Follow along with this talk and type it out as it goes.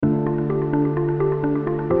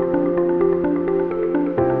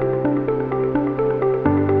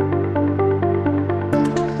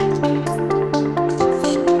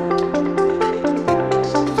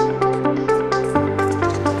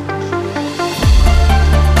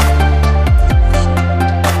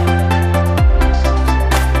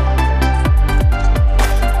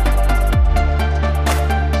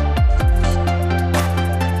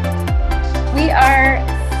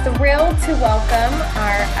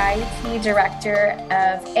IT Director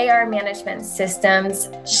of AR Management Systems,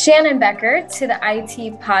 Shannon Becker, to the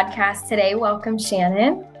IT podcast today. Welcome,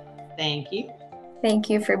 Shannon. Thank you. Thank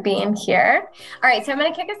you for being here. All right, so I'm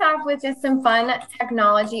going to kick us off with just some fun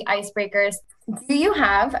technology icebreakers. Do you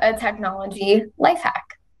have a technology life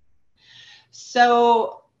hack?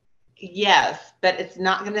 So, yes, but it's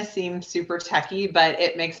not going to seem super techy, but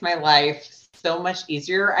it makes my life so much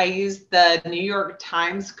easier. I use the New York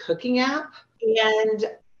Times cooking app,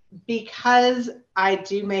 and because I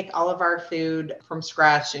do make all of our food from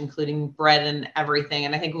scratch, including bread and everything,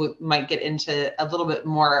 and I think we might get into a little bit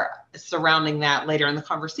more surrounding that later in the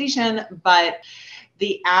conversation, but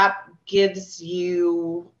the app gives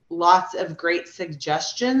you lots of great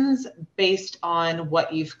suggestions based on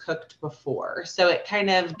what you've cooked before. So it kind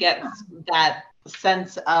of gets that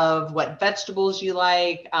sense of what vegetables you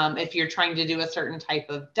like. If you're trying to do a certain type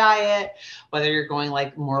of diet, whether you're going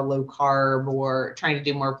like more low carb or trying to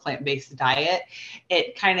do more plant-based diet,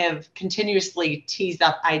 it kind of continuously tees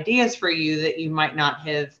up ideas for you that you might not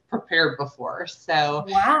have prepared before. So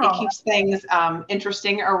It keeps things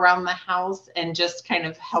interesting around the house and just kind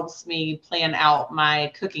of helps me plan out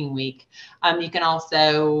my cooking week. You can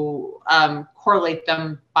also correlate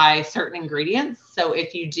them by certain ingredients. So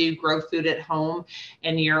if you do grow food at home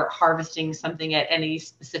and you're harvesting something at any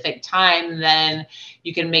specific time, then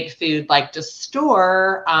you can make food like to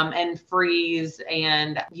store and freeze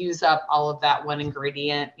and use up all of that one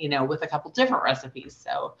ingredient, with a couple different recipes.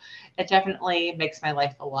 So it definitely makes my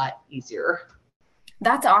life a lot easier.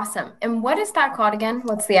 That's awesome. And what is that called again?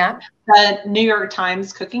 What's the app? The New York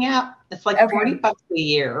Times cooking app. It's like $40 a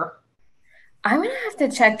year. I'm going to have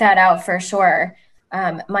to check that out for sure.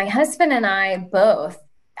 My husband and I both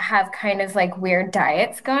have kind of like weird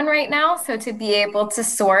diets going right now. So to be able to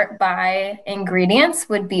sort by ingredients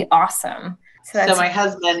would be awesome. So my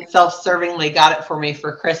husband self-servingly got it for me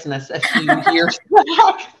for Christmas a few years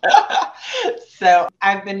back. So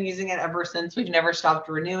I've been using it ever since. We've never stopped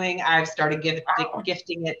renewing. I've started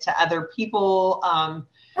gifting it to other people. Oh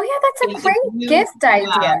yeah, that's a great gift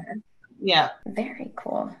idea. Yeah. Very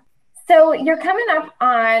cool. So you're coming up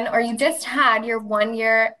on, or you just had your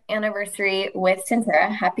 1-year anniversary with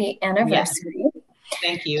Centera. Happy anniversary. Yeah.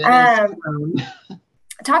 Thank you. Talk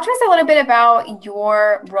to us a little bit about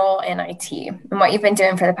your role in IT and what you've been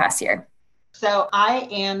doing for the past year. So I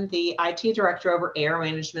am the IT Director over AR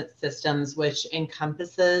Management Systems, which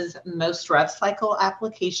encompasses most rev cycle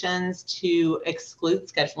applications to exclude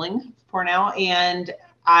scheduling for now. And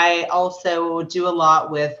I also do a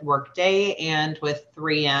lot with Workday and with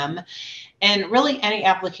 3M and really any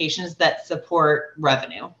applications that support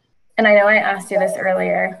revenue. And I know I asked you this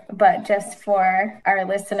earlier, but just for our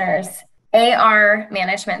listeners, AR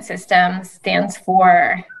Management Systems stands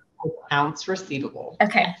for Accounts Receivable.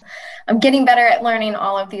 Okay. I'm getting better at learning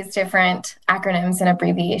all of these different acronyms and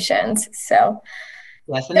abbreviations. So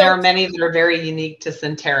yes, and there are many that are very unique to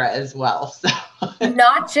Centera as well. So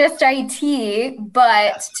not just IT,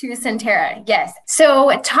 but to Centera. Yes.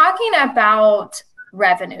 So talking about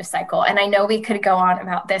revenue cycle, and I know we could go on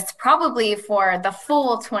about this probably for the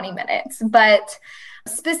full 20 minutes, but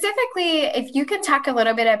specifically, if you could talk a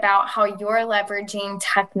little bit about how you're leveraging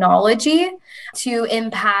technology to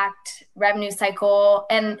impact revenue cycle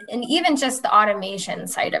and even just the automation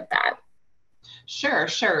side of that. Sure.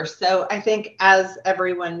 So I think, as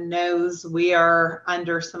everyone knows, we are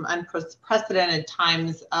under some unprecedented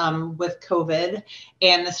times with COVID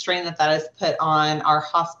and the strain that has put on our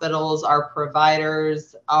hospitals, our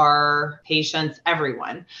providers, our patients,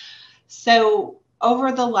 everyone. So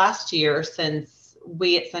over the last year, since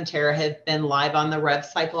we at Centera have been live on the rev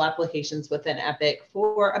cycle applications within Epic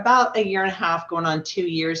for about 1.5 years, going on 2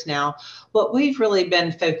 years now. What we've really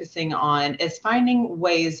been focusing on is finding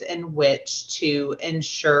ways in which to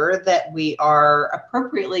ensure that we are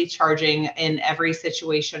appropriately charging in every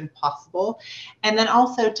situation possible, and then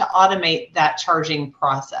also to automate that charging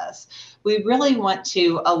process. We really want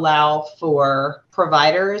to allow for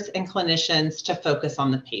providers and clinicians to focus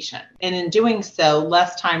on the patient. And in doing so,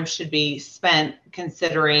 less time should be spent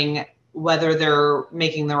considering whether they're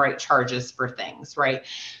making the right charges for things, right?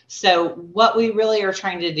 So what we really are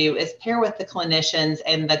trying to do is pair with the clinicians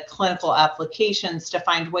and the clinical applications to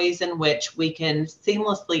find ways in which we can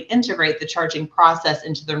seamlessly integrate the charging process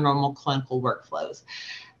into their normal clinical workflows.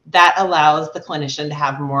 That allows the clinician to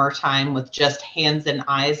have more time with just hands and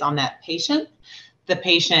eyes on that patient. The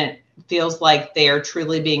patient feels like they are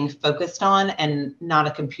truly being focused on and not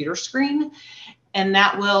a computer screen. And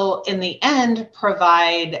that will, in the end,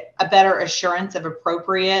 provide a better assurance of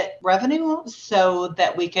appropriate revenue so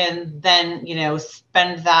that we can then,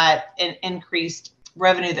 spend that increased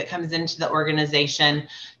revenue that comes into the organization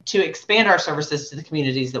to expand our services to the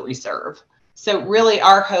communities that we serve. So really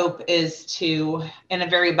our hope is to, in a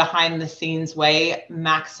very behind the scenes way,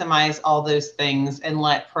 maximize all those things and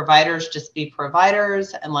let providers just be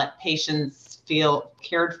providers and let patients feel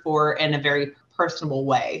cared for in a very personable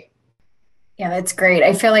way. Yeah, that's great.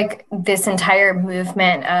 I feel like this entire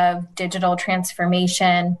movement of digital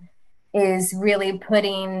transformation is really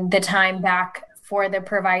putting the time back for the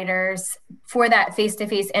providers for that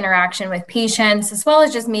face-to-face interaction with patients, as well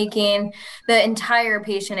as just making the entire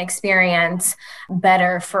patient experience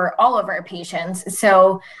better for all of our patients.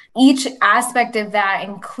 So each aspect of that,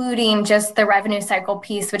 including just the revenue cycle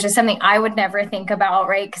piece, which is something I would never think about,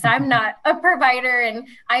 right? Because I'm not a provider and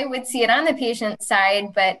I would see it on the patient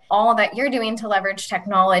side, but all that you're doing to leverage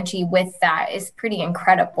technology with that is pretty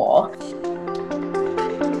incredible.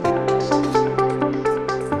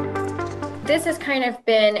 This has kind of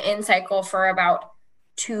been in cycle for about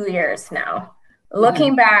 2 years now.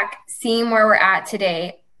 Looking back, seeing where we're at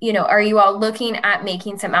today, are you all looking at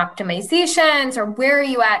making some optimizations, or where are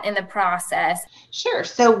you at in the process? Sure.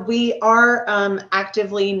 So we are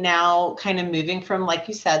actively now kind of moving from, like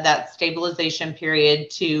you said, that stabilization period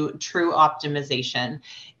to true optimization.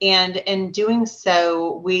 And in doing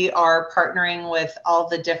so, we are partnering with all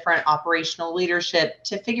the different operational leadership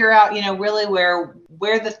to figure out, really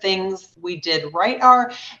where the things we did right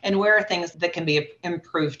are and where are things that can be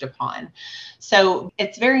improved upon. So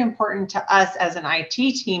it's very important to us as an IT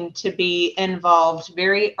team to be involved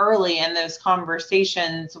very early in those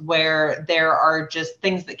conversations where there are just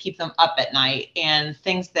things that keep them up at night and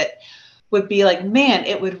things that would be like, man,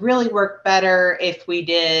 it would really work better if we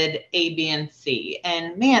did A, B, and C.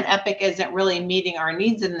 And man, Epic isn't really meeting our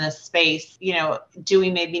needs in this space. Do we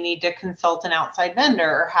maybe need to consult an outside vendor,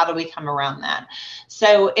 or how do we come around that?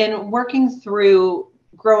 So in working through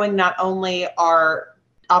growing not only our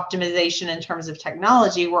optimization in terms of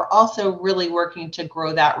technology, we're also really working to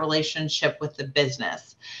grow that relationship with the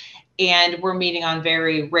business. And we're meeting on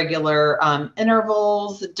very regular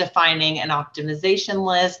intervals, defining an optimization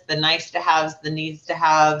list, the nice to haves, the needs to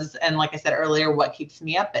haves, and like I said earlier, what keeps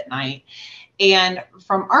me up at night. And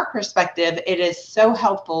from our perspective, it is so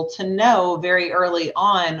helpful to know very early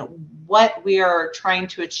on what we are trying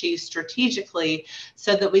to achieve strategically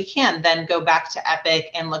so that we can then go back to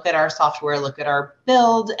Epic and look at our software, look at our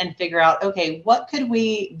build, and figure out, okay, what could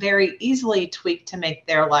we very easily tweak to make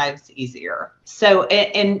their lives easier? So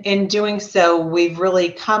in doing so, we've really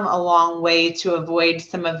come a long way to avoid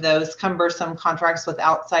some of those cumbersome contracts with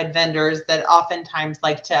outside vendors that oftentimes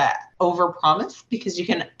like to overpromise, because you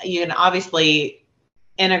can obviously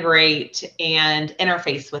integrate and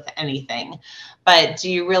interface with anything. But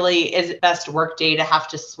is it best Workday to have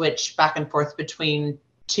to switch back and forth between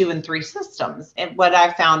 2 and 3 systems? And what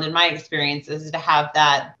I've found in my experience is to have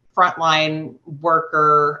that frontline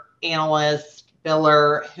worker, analyst,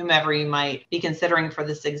 biller, whomever you might be considering for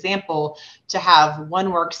this example, to have one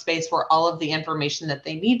workspace where all of the information that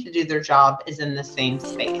they need to do their job is in the same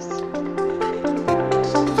space.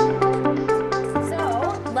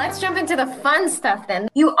 Let's jump into the fun stuff then.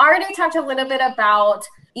 You already talked a little bit about,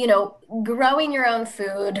 growing your own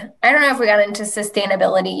food. I don't know if we got into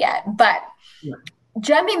sustainability yet, but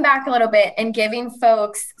jumping back a little bit and giving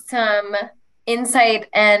folks some insight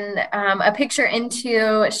and a picture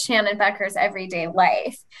into Shannon Becker's everyday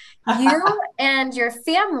life. You and your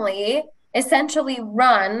family essentially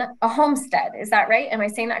run a homestead. Is that right? Am I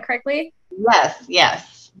saying that correctly?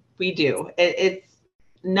 Yes, we do. It's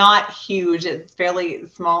not huge. It's fairly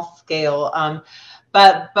small scale.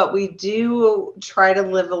 But we do try to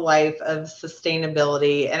live a life of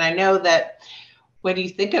sustainability. And I know that when you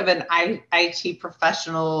think of an IT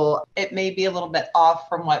professional, it may be a little bit off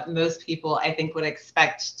from what most people, I think, would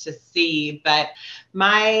expect to see. But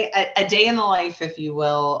a day in the life, if you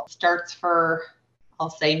will, starts for,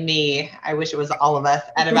 I'll say me, I wish it was all of us,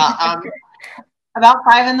 at about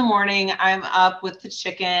 5 a.m, I'm up with the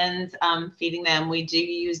chickens, feeding them. We do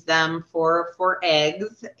use them for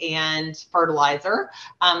eggs and fertilizer.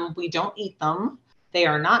 We don't eat them. They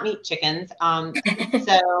are not meat chickens.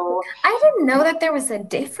 So I didn't know that there was a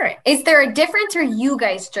difference. Is there a difference, or you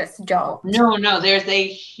guys just don't? No, there's a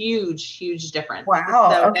huge difference.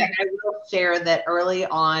 Wow. So okay. I will share that early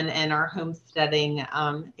on in our homesteading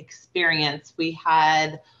experience, we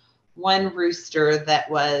had one rooster that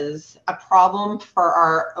was a problem for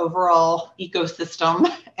our overall ecosystem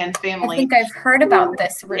and family. I think I've heard about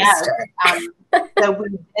this rooster. Yes. So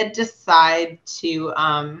we did decide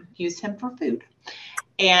to use him for food.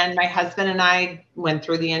 And my husband and I went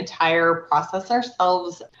through the entire process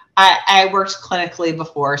ourselves. I worked clinically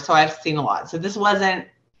before, so I've seen a lot. So this wasn't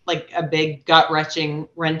like a big wrenching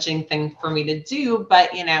thing for me to do. But,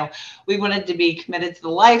 we wanted to be committed to the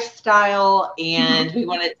lifestyle, and we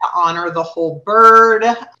wanted to honor the whole bird.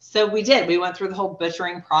 So we did. We went through the whole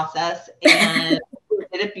butchering process, and we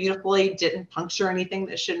did it beautifully, didn't puncture anything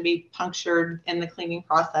that shouldn't be punctured in the cleaning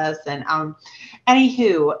process. And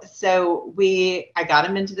anywho, so I got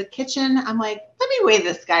him into the kitchen. I'm like, let me weigh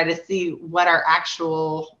this guy to see what our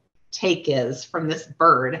actual take is from this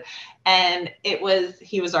bird. And he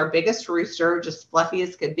was our biggest rooster, just fluffy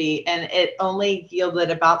as could be. And it only yielded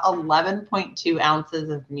about 11.2 ounces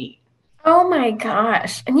of meat. Oh my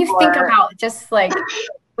gosh. And you think about just like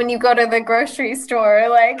when you go to the grocery store,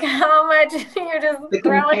 like how much you're just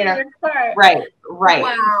throwing in your cart. Right.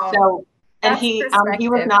 Wow. So, and he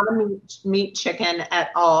was not a meat chicken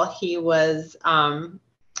at all. He was an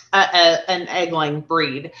egg-laying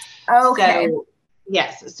breed. Okay. So,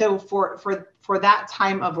 yes. So for that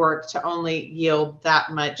time of work to only yield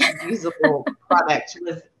that much usable product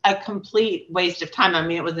was a complete waste of time. I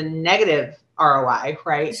mean, it was a negative ROI,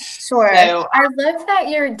 right? Sure. So, I love that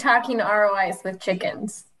you're talking ROIs with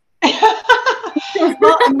chickens.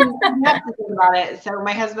 Well, I mean, you have to think about it. So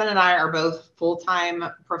my husband and I are both full-time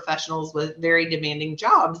professionals with very demanding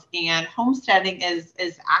jobs, and homesteading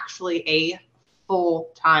is actually a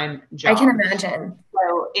full-time job. I can imagine.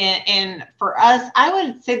 So, and for us, I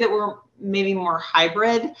would say that we're maybe more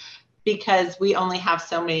hybrid because we only have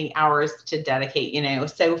so many hours to dedicate,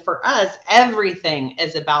 So for us, everything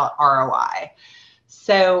is about ROI.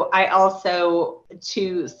 So I also,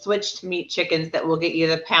 to switch to meat chickens that will get you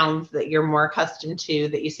the pounds that you're more accustomed to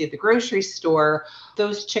that you see at the grocery store,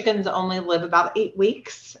 those chickens only live about 8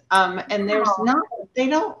 weeks. And they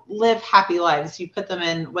don't live happy lives. You put them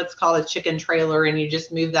in what's called a chicken trailer, and you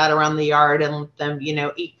just move that around the yard and let them,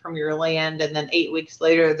 eat from your land. And then 8 weeks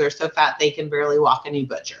later, they're so fat they can barely walk, and you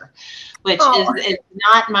butcher, which is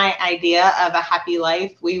not my idea of a happy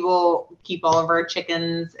life. We will keep all of our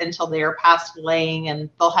chickens until they are past laying, and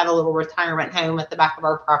they'll have a little retirement home at the back of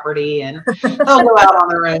our property, and they'll go out on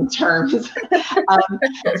their own terms.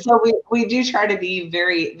 So we do try to be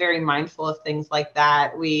very, very mindful of things like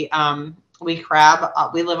that. We crab.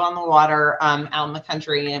 We live on the water out in the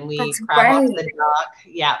country, and we crab off the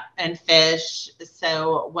dock. And fish.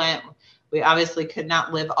 So when we obviously could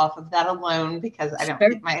not live off of that alone, because I don't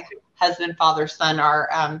think my husband, father, son are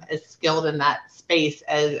as skilled in that space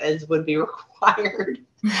as would be required.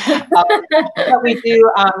 But we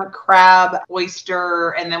do crab,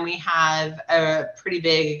 oyster, and then we have a pretty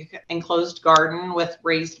big enclosed garden with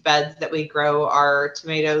raised beds that we grow our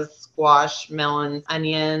tomatoes, squash, melons,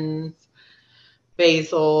 onions,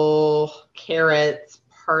 basil, carrots,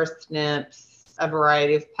 parsnips, a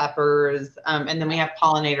variety of peppers, and then we have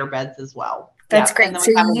pollinator beds as well. That's great. And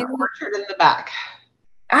then we have an orchard in the back.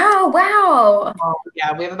 Oh, wow.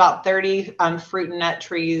 We have about 30 fruit and nut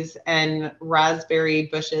trees and raspberry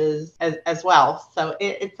bushes as well. So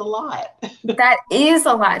it's a lot. That is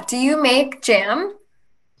a lot. Do you make jam?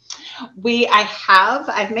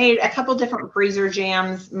 I've made a couple different freezer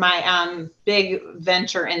jams. My big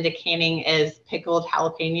venture into canning is pickled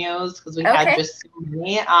jalapenos, because we had just so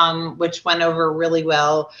many, which went over really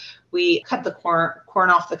well. We cut the corn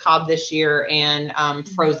off the cob this year and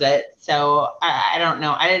froze it. So I don't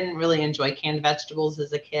know. I didn't really enjoy canned vegetables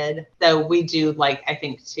as a kid. So we do I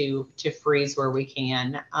think to freeze where we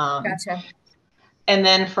can. Gotcha. And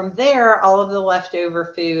then from there, all of the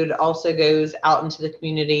leftover food also goes out into the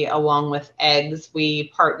community along with eggs. We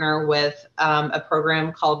partner with a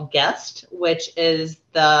program called Guest, which is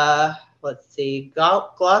the,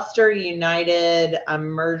 Gloucester United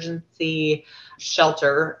Emergency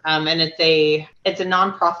Shelter. And it's a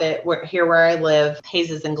nonprofit where I live.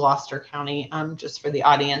 Hayes is in Gloucester County, just for the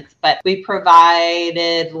audience. But we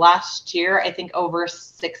provided last year, I think, over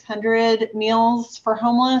 600 meals for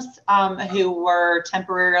homeless who were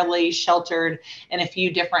temporarily sheltered in a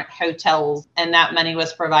few different hotels. And that money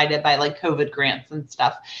was provided by COVID grants and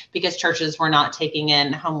stuff, because churches were not taking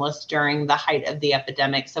in homeless during the height of the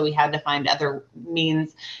epidemic. So we had to find other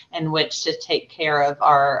means in which to take care of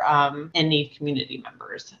our in-need community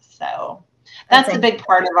members. So that's a big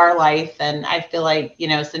part of our life. And I feel like,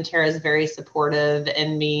 Centerra is very supportive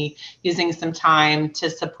in me using some time to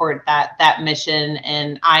support that mission.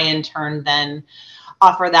 And I, in turn, then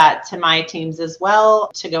offer that to my teams as well,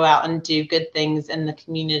 to go out and do good things in the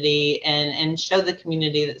community and show the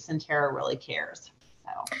community that Centerra really cares.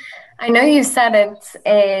 So. I know you said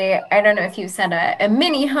I don't know if you said a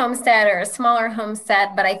mini homestead or a smaller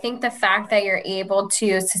homestead, but I think the fact that you're able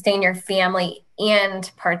to sustain your family and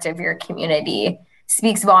parts of your community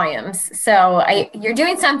speaks volumes. So you're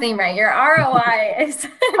doing something right. Your ROI is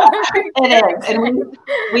it is. And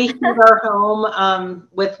we heat our home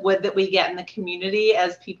with wood that we get in the community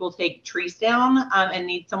as people take trees down and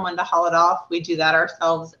need someone to haul it off. We do that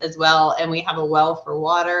ourselves as well. And we have a well for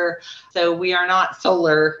water. So we are not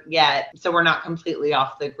solar yet. So we're not completely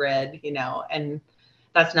off the grid, and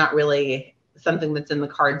that's not really something that's in the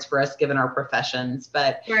cards for us given our professions,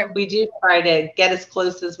 but we do try to get as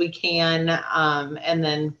close as we can and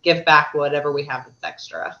then give back whatever we have that's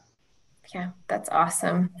extra. Yeah, that's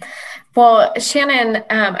awesome. Well, Shannon,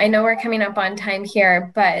 I know we're coming up on time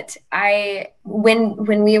here, but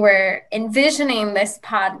when we were envisioning this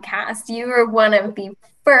podcast, you were one of the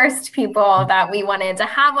first people that we wanted to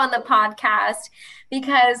have on the podcast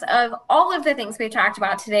because of all of the things we talked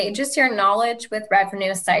about today, just your knowledge with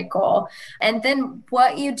revenue cycle, and then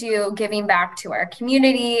what you do giving back to our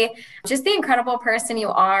community, just the incredible person you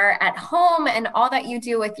are at home and all that you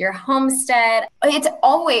do with your homestead. It's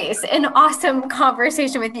always an awesome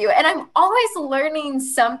conversation with you. And I'm always learning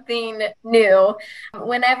something new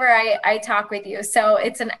whenever I talk with you. So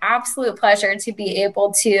it's an absolute pleasure to be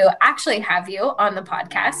able to actually have you on the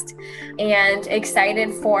podcast, and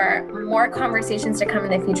excited for more conversations to come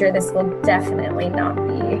in the future. This will definitely not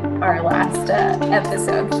be our last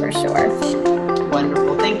episode for sure.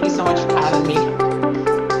 Wonderful. Thank you so much for having me.